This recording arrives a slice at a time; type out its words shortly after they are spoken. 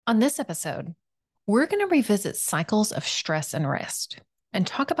On this episode, we're going to revisit cycles of stress and rest and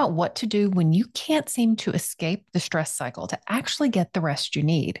talk about what to do when you can't seem to escape the stress cycle to actually get the rest you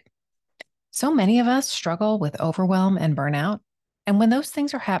need. So many of us struggle with overwhelm and burnout. And when those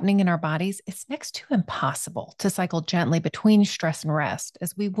things are happening in our bodies, it's next to impossible to cycle gently between stress and rest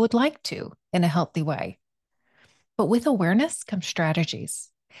as we would like to in a healthy way. But with awareness comes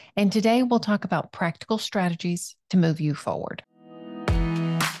strategies. And today we'll talk about practical strategies to move you forward.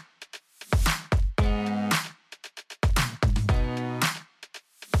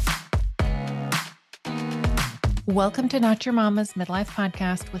 Welcome to Not Your Mama's Midlife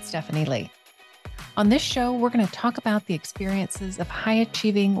Podcast with Stephanie Lee. On this show, we're going to talk about the experiences of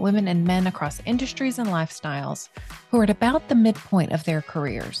high-achieving women and men across industries and lifestyles who are at about the midpoint of their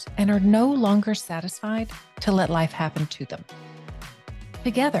careers and are no longer satisfied to let life happen to them.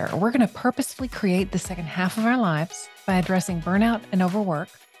 Together, we're going to purposefully create the second half of our lives by addressing burnout and overwork,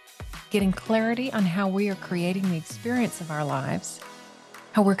 getting clarity on how we are creating the experience of our lives,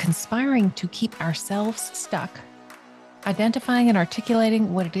 how we're conspiring to keep ourselves stuck, identifying and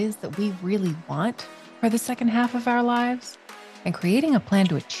articulating what it is that we really want for the second half of our lives, and creating a plan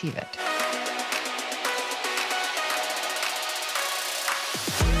to achieve it.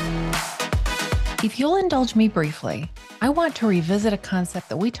 If you'll indulge me briefly, I want to revisit a concept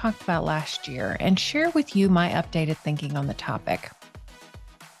that we talked about last year and share with you my updated thinking on the topic.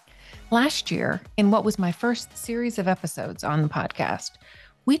 Last year, in what was my first series of episodes on the podcast,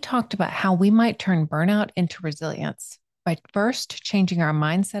 we talked about how we might turn burnout into resilience by first changing our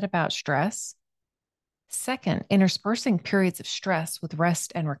mindset about stress, second, interspersing periods of stress with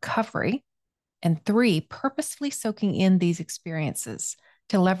rest and recovery, and three, purposefully soaking in these experiences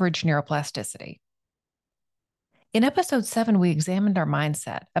to leverage neuroplasticity. In episode 7, we examined our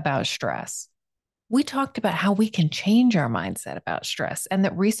mindset about stress. We talked about how we can change our mindset about stress and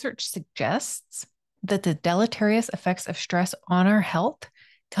that research suggests that the deleterious effects of stress on our health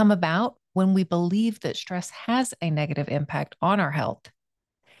come about when we believe that stress has a negative impact on our health,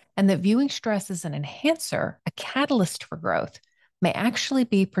 and that viewing stress as an enhancer, a catalyst for growth, may actually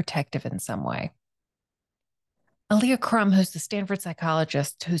be protective in some way. Alia Crum, who's the Stanford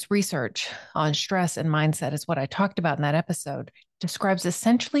psychologist whose research on stress and mindset is what I talked about in that episode, describes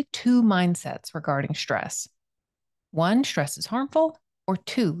essentially two mindsets regarding stress. One, stress is harmful, or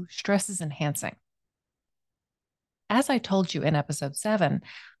two, stress is enhancing. As I told you in episode 7,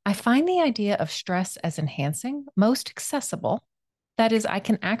 I find the idea of stress as enhancing most accessible. That is, I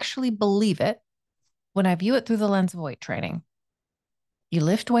can actually believe it when I view it through the lens of weight training. You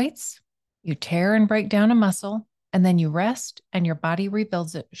lift weights, you tear and break down a muscle, and then you rest and your body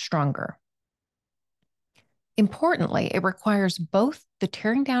rebuilds it stronger. Importantly, it requires both the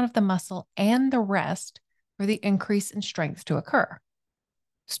tearing down of the muscle and the rest for the increase in strength to occur.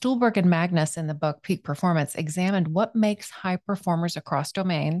 Stuhlberg and Magnus in the book Peak Performance examined what makes high performers across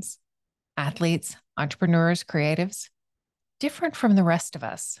domains, athletes, entrepreneurs, creatives, different from the rest of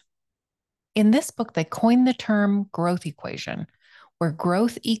us. In this book, they coined the term growth equation, where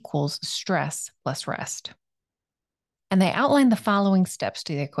growth equals stress plus rest. And they outlined the following steps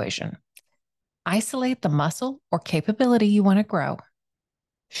to the equation. Isolate the muscle or capability you want to grow,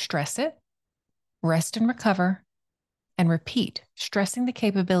 stress it, rest and recover, and repeat, stressing the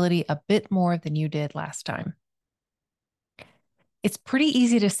capability a bit more than you did last time. It's pretty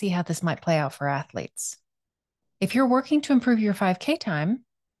easy to see how this might play out for athletes. If you're working to improve your 5K time,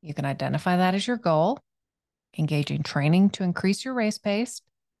 you can identify that as your goal, engage in training to increase your race pace,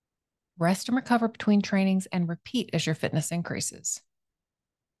 rest and recover between trainings, and repeat as your fitness increases.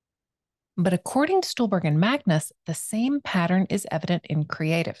 But according to Stuhlberg and Magnus, the same pattern is evident in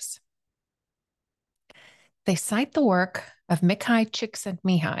creatives. They cite the work of Mihaly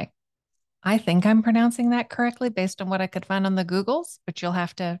Csikszentmihalyi. I think I'm pronouncing that correctly based on what I could find on the Googles, but you'll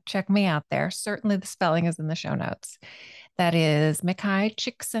have to check me out there. Certainly the spelling is in the show notes. That is Mihaly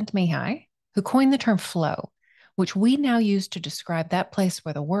Csikszentmihalyi, who coined the term flow, which we now use to describe that place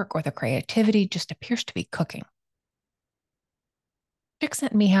where the work or the creativity just appears to be cooking.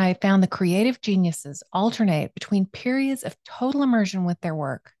 Csikszentmihalyi found the creative geniuses alternate between periods of total immersion with their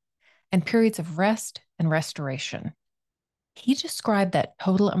work and periods of rest and restoration. He described that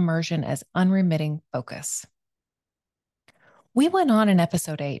total immersion as unremitting focus. We went on in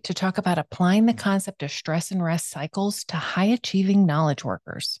episode 8 to talk about applying the concept of stress and rest cycles to high-achieving knowledge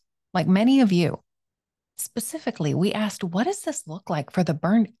workers, like many of you. Specifically, we asked, what does this look like for the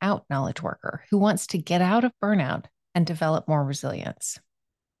burned out knowledge worker who wants to get out of burnout and develop more resilience?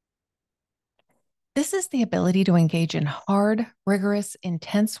 This is the ability to engage in hard, rigorous,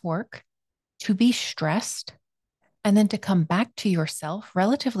 intense work, to be stressed, and then to come back to yourself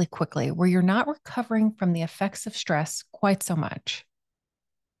relatively quickly where you're not recovering from the effects of stress quite so much.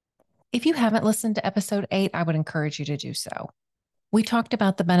 If you haven't listened to episode 8, I would encourage you to do so. We talked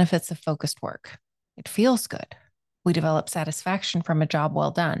about the benefits of focused work. It feels good. We develop satisfaction from a job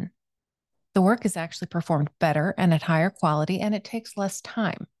well done. The work is actually performed better and at higher quality, and it takes less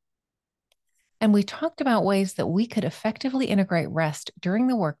time. And we talked about ways that we could effectively integrate rest during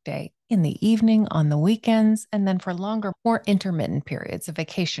the workday, in the evening, on the weekends, and then for longer, more intermittent periods of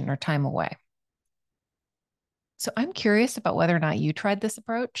vacation or time away. So I'm curious about whether or not you tried this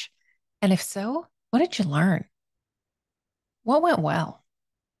approach. And if so, what did you learn? What went well?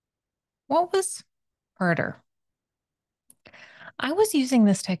 What was harder? I was using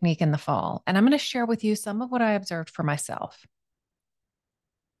this technique in the fall, and I'm going to share with you some of what I observed for myself.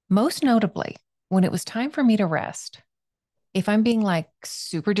 Most notably, when it was time for me to rest, if I'm being like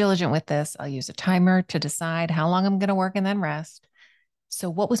super diligent with this, I'll use a timer to decide how long I'm going to work and then rest. So,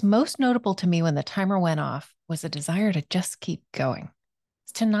 what was most notable to me when the timer went off was a desire to just keep going,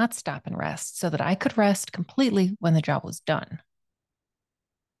 to not stop and rest so that I could rest completely when the job was done.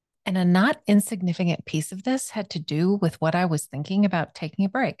 And a not insignificant piece of this had to do with what I was thinking about taking a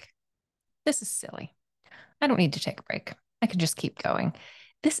break. This is silly. I don't need to take a break. I can just keep going.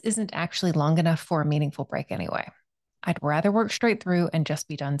 This isn't actually long enough for a meaningful break anyway. I'd rather work straight through and just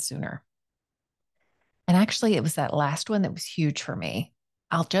be done sooner. And actually, it was that last one that was huge for me.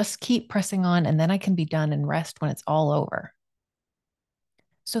 I'll just keep pressing on and then I can be done and rest when it's all over.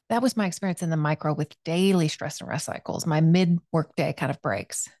 So that was my experience in the micro with daily stress and rest cycles, my mid workday kind of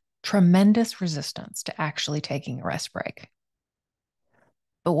breaks. Tremendous resistance to actually taking a rest break.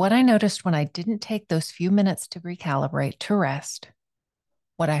 But what I noticed when I didn't take those few minutes to recalibrate, to rest,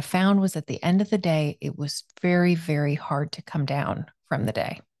 what I found was at the end of the day, it was very, very hard to come down from the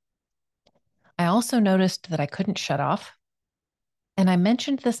day. I also noticed that I couldn't shut off. And I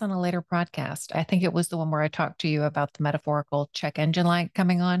mentioned this on a later podcast. I think it was the one where I talked to you about the metaphorical check engine light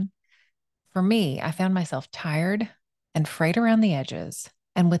coming on. For me, I found myself tired and frayed around the edges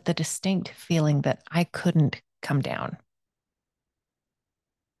and with the distinct feeling that I couldn't come down.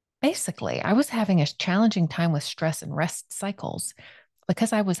 Basically, I was having a challenging time with stress and rest cycles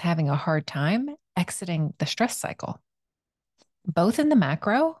because I was having a hard time exiting the stress cycle, both in the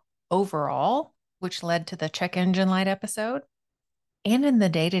macro overall, which led to the check engine light episode, and in the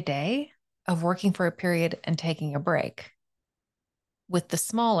day to day of working for a period and taking a break, with the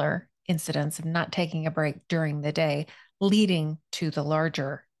smaller incidents of not taking a break during the day leading to the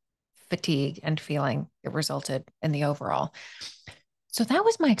larger fatigue and feeling it resulted in the overall. So that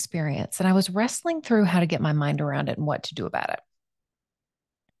was my experience. And I was wrestling through how to get my mind around it and what to do about it.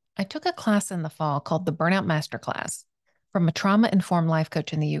 I took a class in the fall called the Burnout Masterclass from a trauma-informed life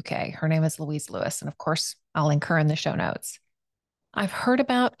coach in the UK. Her name is Louise Lewis. And of course, I'll link her in the show notes. I've heard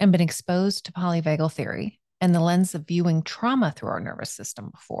about and been exposed to polyvagal theory and the lens of viewing trauma through our nervous system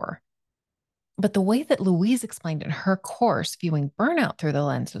before. But the way that Louise explained in her course, viewing burnout through the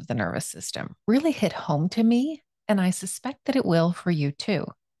lens of the nervous system, really hit home to me, and I suspect that it will for you too.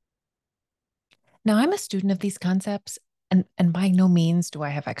 Now, I'm a student of these concepts, and by no means do I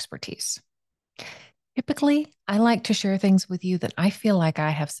have expertise. Typically, I like to share things with you that I feel like I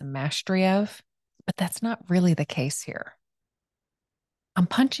have some mastery of, but that's not really the case here. I'm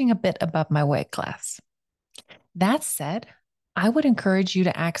punching a bit above my weight class. That said, I would encourage you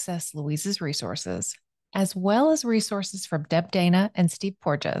to access Louise's resources, as well as resources from Deb Dana and Steve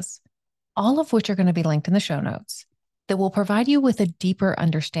Porges, all of which are going to be linked in the show notes, that will provide you with a deeper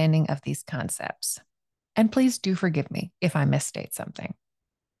understanding of these concepts. And please do forgive me if I misstate something.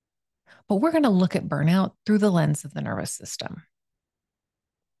 But we're going to look at burnout through the lens of the nervous system.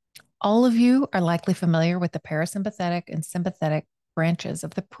 All of you are likely familiar with the parasympathetic and sympathetic branches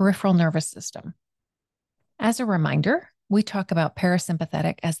of the peripheral nervous system. As a reminder, we talk about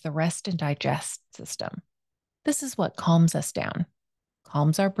parasympathetic as the rest and digest system. This is what calms us down,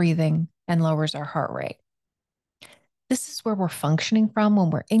 calms our breathing, and lowers our heart rate. This is where we're functioning from when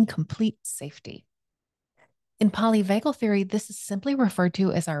we're in complete safety. In polyvagal theory, this is simply referred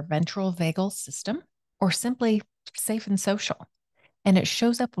to as our ventral vagal system, or simply safe and social. And it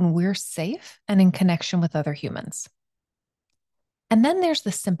shows up when we're safe and in connection with other humans. And then there's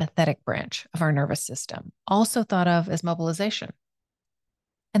the sympathetic branch of our nervous system, also thought of as mobilization.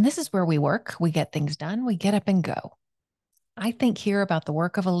 And this is where we work, we get things done, we get up and go. I think here about the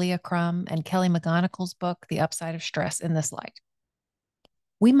work of Aaliyah Crum and Kelly McGonigal's book, The Upside of Stress, in this light.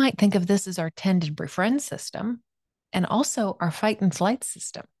 We might think of this as our tend and befriend system and also our fight and flight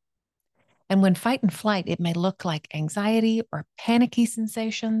system. And when fight and flight, it may look like anxiety or panicky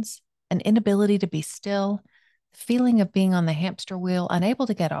sensations, an inability to be still, feeling of being on the hamster wheel, unable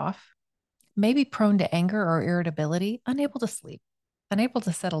to get off, maybe prone to anger or irritability, unable to sleep, unable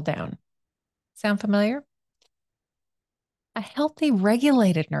to settle down. Sound familiar? A healthy,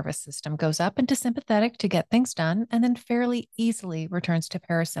 regulated nervous system goes up into sympathetic to get things done and then fairly easily returns to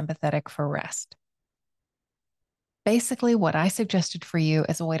parasympathetic for rest. Basically, what I suggested for you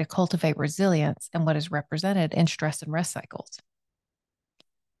as a way to cultivate resilience and what is represented in stress and rest cycles.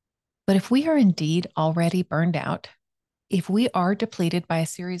 But if we are indeed already burned out, if we are depleted by a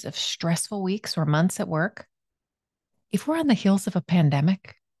series of stressful weeks or months at work, if we're on the heels of a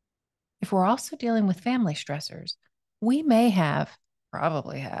pandemic, if we're also dealing with family stressors, we may have,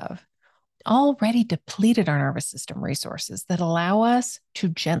 probably have, already depleted our nervous system resources that allow us to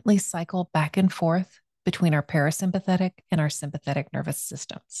gently cycle back and forth between our parasympathetic and our sympathetic nervous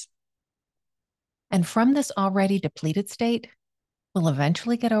systems. And from this already depleted state, we'll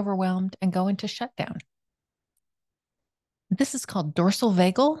eventually get overwhelmed and go into shutdown. This is called dorsal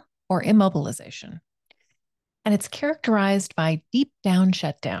vagal or immobilization. And it's characterized by deep down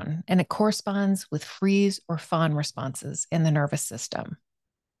shutdown, and it corresponds with freeze or fawn responses in the nervous system.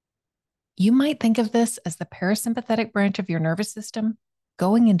 You might think of this as the parasympathetic branch of your nervous system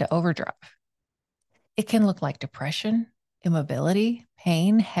going into overdrive. It can look like depression, immobility,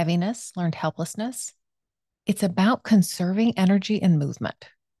 pain, heaviness, learned helplessness. It's about conserving energy and movement.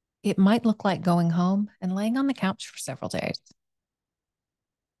 It might look like going home and laying on the couch for several days.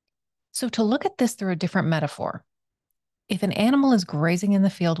 So to look at this through a different metaphor, if an animal is grazing in the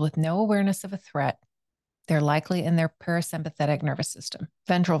field with no awareness of a threat, they're likely in their parasympathetic nervous system,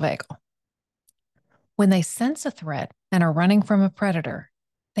 ventral vagal. When they sense a threat and are running from a predator,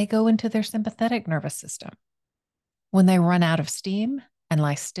 they go into their sympathetic nervous system. When they run out of steam and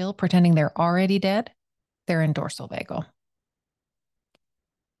lie still pretending they're already dead, they're in dorsal vagal.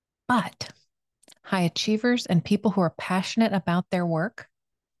 But high achievers and people who are passionate about their work,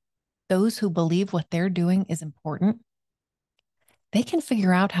 those who believe what they're doing is important, they can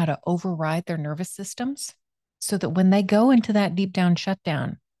figure out how to override their nervous systems so that when they go into that deep down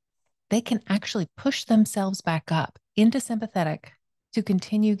shutdown, they can actually push themselves back up into sympathetic to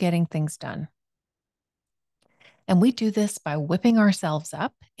continue getting things done. And we do this by whipping ourselves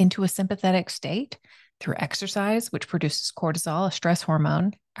up into a sympathetic state through exercise, which produces cortisol, a stress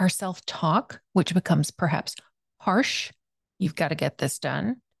hormone, our self-talk, which becomes perhaps harsh, you've got to get this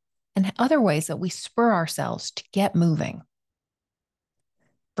done, and other ways that we spur ourselves to get moving.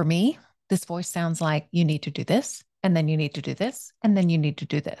 For me, this voice sounds like you need to do this, and then you need to do this, and then you need to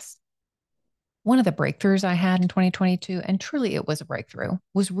do this. One of the breakthroughs I had in 2022, and truly it was a breakthrough,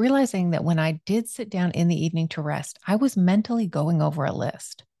 was realizing that when I did sit down in the evening to rest, I was mentally going over a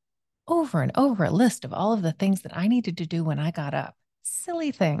list, over and over a list of all of the things that I needed to do when I got up.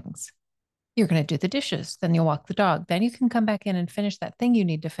 Silly things. You're going to do the dishes, then you'll walk the dog, then you can come back in and finish that thing you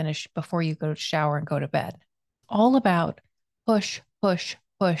need to finish before you go to shower and go to bed. All about push, push,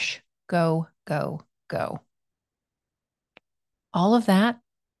 push, go, go, go. All of that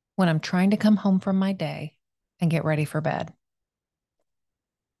when I'm trying to come home from my day and get ready for bed.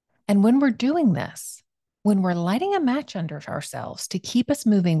 And when we're doing this, when we're lighting a match under ourselves to keep us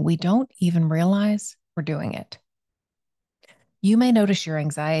moving, we don't even realize we're doing it. You may notice your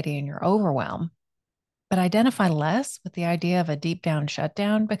anxiety and your overwhelm, but identify less with the idea of a deep down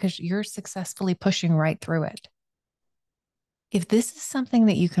shutdown because you're successfully pushing right through it. If this is something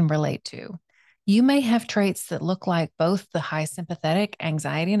that you can relate to, you may have traits that look like both the high sympathetic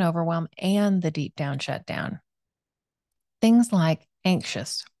anxiety and overwhelm and the deep down shutdown. Things like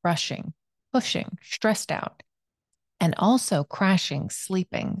anxious, rushing, pushing, stressed out, and also crashing,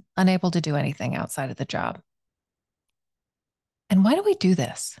 sleeping, unable to do anything outside of the job. And why do we do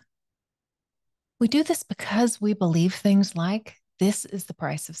this? We do this because we believe things like, this is the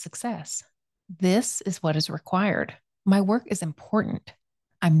price of success. This is what is required. My work is important.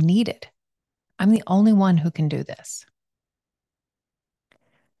 I'm needed. I'm the only one who can do this.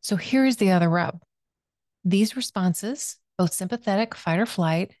 So here's the other rub. These responses, both sympathetic, fight or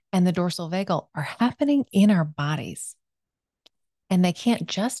flight, and the dorsal vagal, are happening in our bodies. And they can't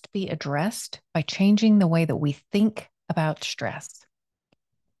just be addressed by changing the way that we think about stress.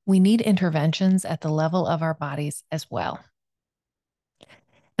 We need interventions at the level of our bodies as well.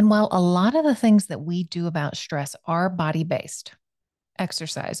 And while a lot of the things that we do about stress are body-based,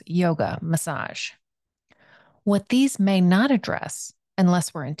 exercise, yoga, massage, what these may not address,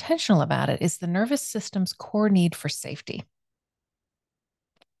 unless we're intentional about it, is the nervous system's core need for safety.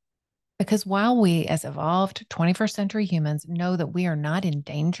 Because while we, as evolved 21st century humans, know that we are not in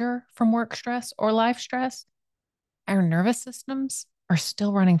danger from work stress or life stress, our nervous systems are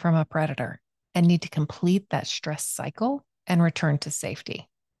still running from a predator. and need to complete that stress cycle and return to safety.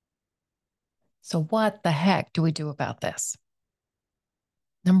 So, what the heck do we do about this?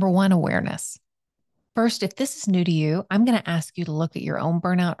 Number one, awareness. First, if this is new to you, I'm going to ask you to look at your own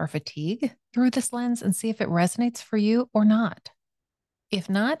burnout or fatigue through this lens and see if it resonates for you or not. If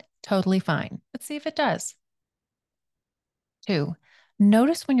not, totally fine, but see if it does. Two,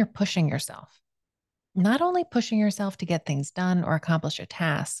 notice when you're pushing yourself. Not only pushing yourself to get things done or accomplish a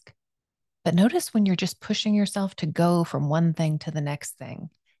task, but notice when you're just pushing yourself to go from one thing to the next thing,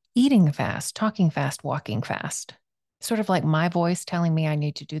 eating fast, talking fast, walking fast. Sort of like my voice telling me I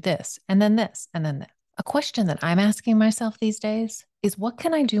need to do this, and then this, and then this. A question that I'm asking myself these days is what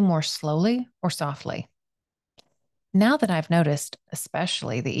can I do more slowly or softly? Now that I've noticed,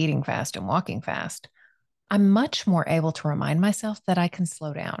 especially the eating fast and walking fast, I'm much more able to remind myself that I can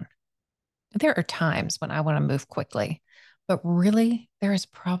slow down. There are times when I want to move quickly, but really, there is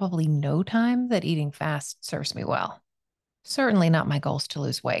probably no time that eating fast serves me well. Certainly not my goals to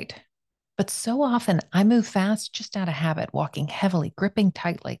lose weight. But so often I move fast just out of habit, walking heavily, gripping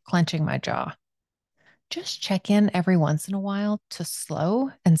tightly, clenching my jaw. Just check in every once in a while to slow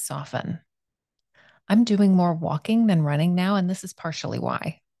and soften. I'm doing more walking than running now, and this is partially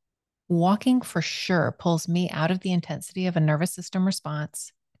why. Walking for sure pulls me out of the intensity of a nervous system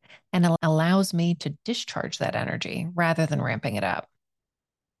response and allows me to discharge that energy rather than ramping it up.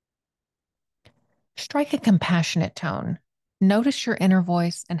 Strike a compassionate tone. Notice your inner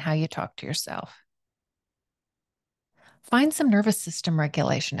voice and how you talk to yourself. Find some nervous system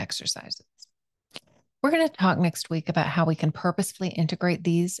regulation exercises. We're going to talk next week about how we can purposefully integrate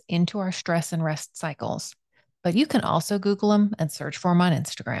these into our stress and rest cycles, but you can also Google them and search for them on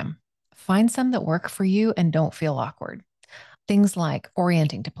Instagram. Find some that work for you and don't feel awkward. Things like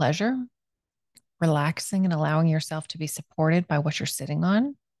orienting to pleasure, relaxing and allowing yourself to be supported by what you're sitting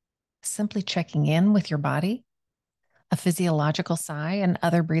on, simply checking in with your body, a physiological sigh, and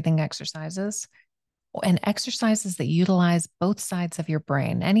other breathing exercises, and exercises that utilize both sides of your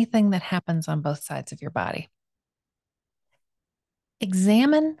brain, anything that happens on both sides of your body.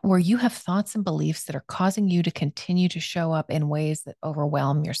 Examine where you have thoughts and beliefs that are causing you to continue to show up in ways that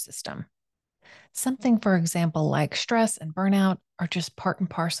overwhelm your system. Something, for example, like stress and burnout are just part and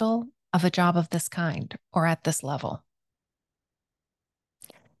parcel of a job of this kind or at this level.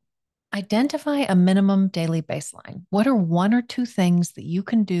 Identify a minimum daily baseline. What are one or two things that you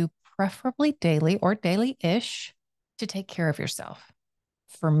can do, preferably daily or daily-ish, to take care of yourself?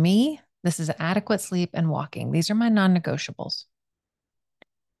 For me, this is adequate sleep and walking. These are my non-negotiables.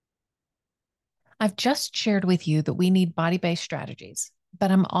 I've just shared with you that we need body-based strategies,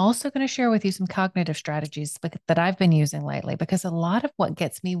 but I'm also going to share with you some cognitive strategies that I've been using lately because a lot of what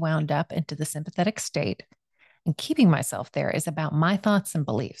gets me wound up into the sympathetic state and keeping myself there is about my thoughts and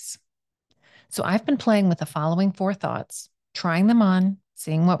beliefs. So I've been playing with the following 4 thoughts, trying them on,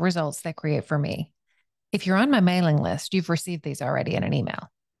 seeing what results they create for me. If you're on my mailing list, you've received these already in an email.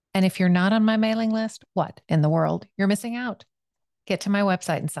 And if you're not on my mailing list, what in the world? You're missing out. Get to my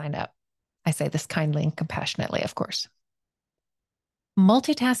website and sign up. I say this kindly and compassionately, of course.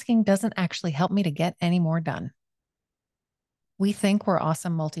 Multitasking doesn't actually help me to get any more done. We think we're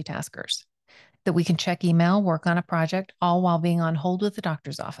awesome multitaskers, that we can check email, work on a project, all while being on hold with the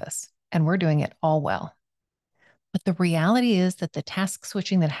doctor's office. And we're doing it all well. But the reality is that the task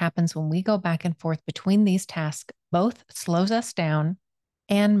switching that happens when we go back and forth between these tasks both slows us down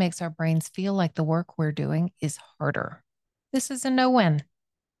and makes our brains feel like the work we're doing is harder. This is a no-win.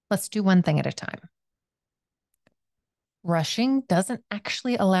 Let's do one thing at a time. Rushing doesn't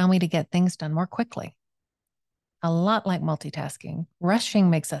actually allow me to get things done more quickly. A lot like multitasking, rushing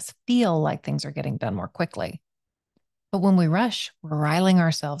makes us feel like things are getting done more quickly. But when we rush, we're riling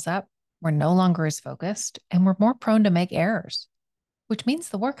ourselves up, we're no longer as focused, and we're more prone to make errors, which means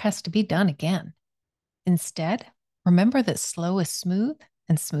the work has to be done again. Instead, remember that slow is smooth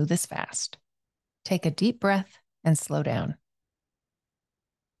and smooth is fast. Take a deep breath and slow down.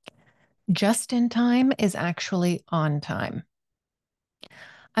 Just in time is actually on time.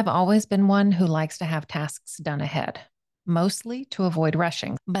 I've always been one who likes to have tasks done ahead, mostly to avoid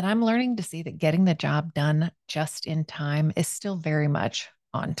rushing, but I'm learning to see that getting the job done just in time is still very much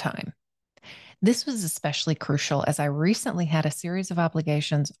on time. This was especially crucial as I recently had a series of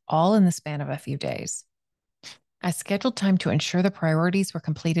obligations all in the span of a few days. I scheduled time to ensure the priorities were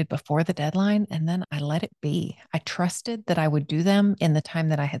completed before the deadline, and then I let it be. I trusted that I would do them in the time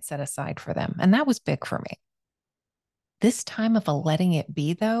that I had set aside for them, and that was big for me. This time of a letting it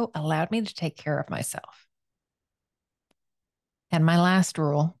be, though, allowed me to take care of myself. And my last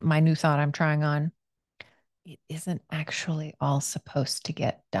rule, my new thought I'm trying on, it isn't actually all supposed to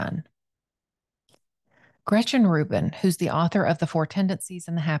get done. Gretchen Rubin, who's the author of The Four Tendencies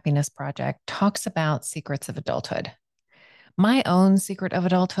and the Happiness Project, talks about secrets of adulthood. My own secret of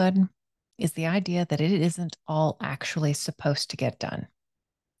adulthood is the idea that it isn't all actually supposed to get done.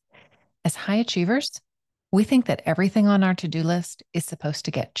 As high achievers, we think that everything on our to-do list is supposed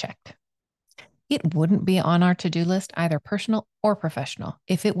to get checked. It wouldn't be on our to-do list, either personal or professional,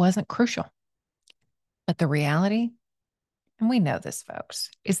 if it wasn't crucial. But the reality, and we know this,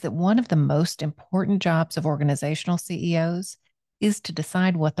 folks, is that one of the most important jobs of organizational CEOs is to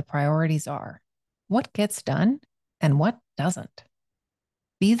decide what the priorities are, what gets done, and what doesn't.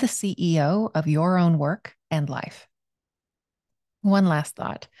 Be the CEO of your own work and life. One last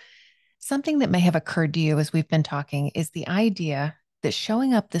thought. Something that may have occurred to you as we've been talking is the idea that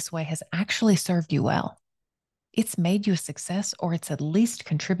showing up this way has actually served you well. It's made you a success, or it's at least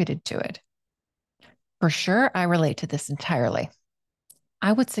contributed to it. For sure, I relate to this entirely.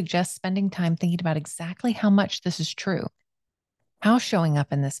 I would suggest spending time thinking about exactly how much this is true. How showing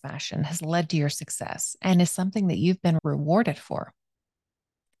up in this fashion has led to your success and is something that you've been rewarded for.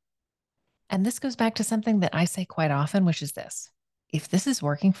 And this goes back to something that I say quite often, which is this: if this is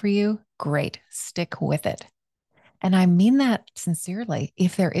working for you, great, stick with it. And I mean that sincerely.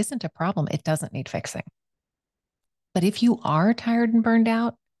 If there isn't a problem, it doesn't need fixing. But if you are tired and burned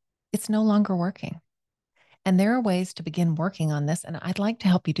out, it's no longer working. And there are ways to begin working on this, and I'd like to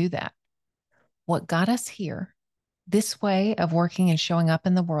help you do that. What got us here, this way of working and showing up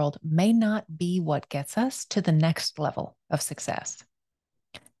in the world, may not be what gets us to the next level of success.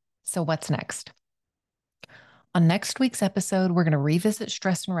 So what's next? On next week's episode, we're going to revisit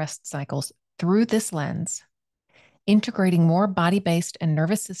stress and rest cycles through this lens, integrating more body-based and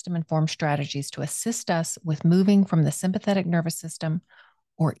nervous system-informed strategies to assist us with moving from the sympathetic nervous system,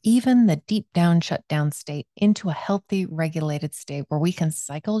 or even the deep down shutdown state, into a healthy, regulated state where we can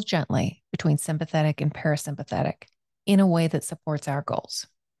cycle gently between sympathetic and parasympathetic in a way that supports our goals.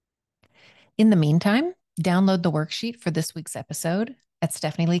 In the meantime, download the worksheet for this week's episode at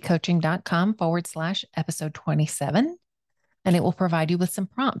stephanieleecoaching.com/episode 27, and it will provide you with some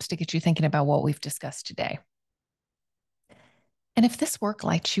prompts to get you thinking about what we've discussed today. And if this work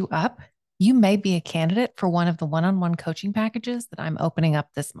lights you up, you may be a candidate for one of the one-on-one coaching packages that I'm opening up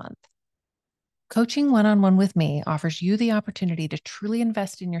this month. Coaching one-on-one with me offers you the opportunity to truly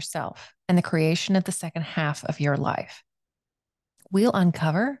invest in yourself and the creation of the second half of your life. We'll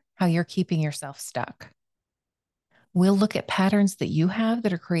uncover how you're keeping yourself stuck. We'll look at patterns that you have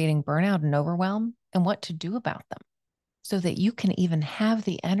that are creating burnout and overwhelm and what to do about them so that you can even have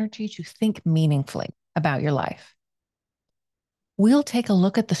the energy to think meaningfully about your life. We'll take a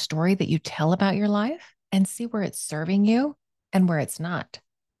look at the story that you tell about your life and see where it's serving you and where it's not.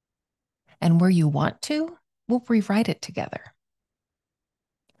 And where you want to, we'll rewrite it together.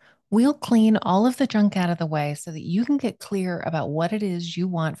 We'll clean all of the junk out of the way so that you can get clear about what it is you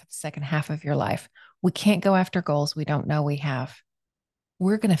want for the second half of your life. We can't go after goals we don't know we have.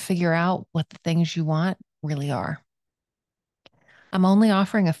 We're going to figure out what the things you want really are. I'm only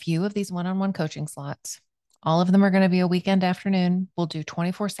offering a few of these one-on-one coaching slots. All of them are going to be a weekend afternoon. We'll do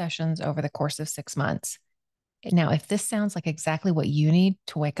 24 sessions over the course of 6 months. Now, if this sounds like exactly what you need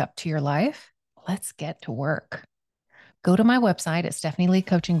to wake up to your life, let's get to work. Go to my website at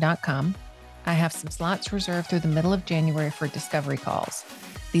stephanieleecoaching.com. I have some slots reserved through the middle of January for discovery calls.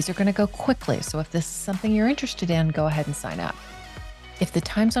 These are going to go quickly, so if this is something you're interested in, go ahead and sign up. If the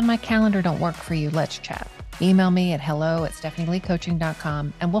times on my calendar don't work for you, let's chat. Email me at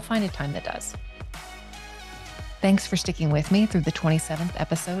hello@stephanieleecoaching.com and we'll find a time that does. Thanks for sticking with me through the 27th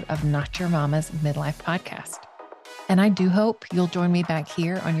episode of Not Your Mama's Midlife Podcast. And I do hope you'll join me back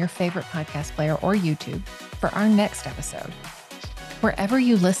here on your favorite podcast player or YouTube for our next episode. Wherever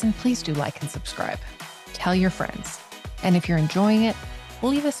you listen, please do like and subscribe. Tell your friends. And if you're enjoying it,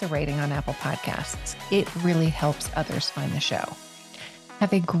 leave us a rating on Apple Podcasts. It really helps others find the show.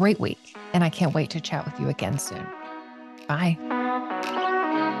 Have a great week, and I can't wait to chat with you again soon. Bye.